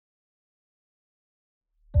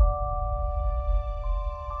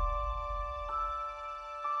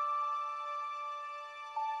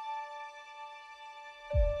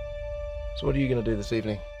So what are you going to do this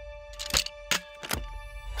evening?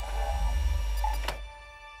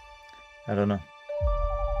 I don't know.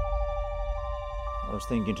 I was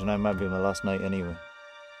thinking tonight might be my last night anyway.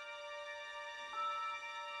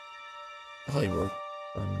 Hi Roy,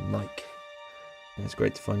 I'm Mike. And it's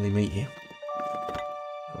great to finally meet you.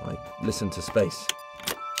 I listen to space.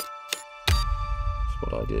 It's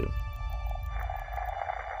what I do.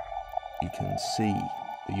 You can see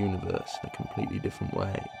the universe in a completely different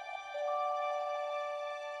way.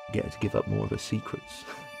 You get to give up more of her secrets.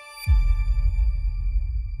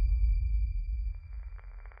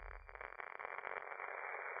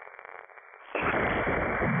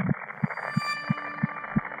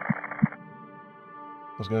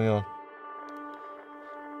 What's going on?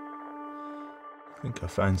 I think I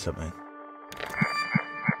found something.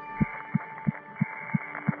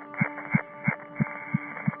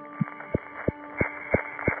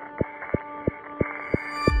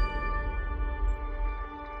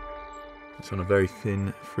 It's on a very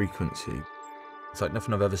thin frequency. It's like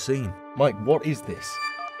nothing I've ever seen. Mike, what is this?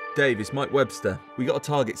 Dave, it's Mike Webster. We got a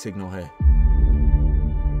target signal here.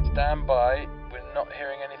 Stand by. We're not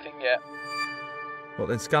hearing anything yet. What,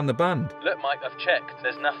 then scan the band? Look, Mike, I've checked.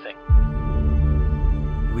 There's nothing.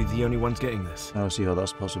 Are we the only ones getting this? I don't see how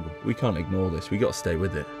that's possible. We can't ignore this. We got to stay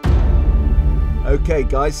with it. Okay,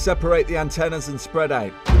 guys, separate the antennas and spread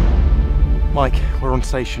out. Mike, we're on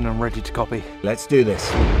station and ready to copy. Let's do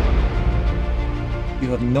this. You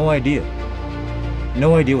have no idea.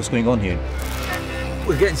 No idea what's going on here.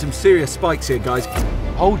 We're getting some serious spikes here, guys.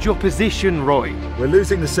 Hold your position, Roy. We're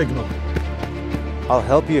losing the signal. I'll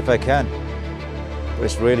help you if I can. But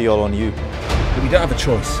it's really all on you. But we don't have a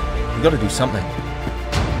choice. We've got to do something.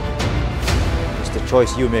 It's the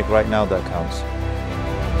choice you make right now that counts.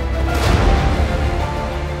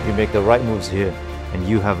 You make the right moves here, and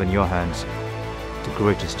you have in your hands the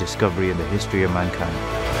greatest discovery in the history of mankind.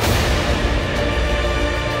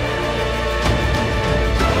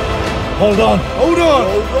 Hold on! Hold on!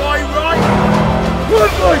 Oh, right!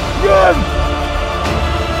 Run, Mike, run!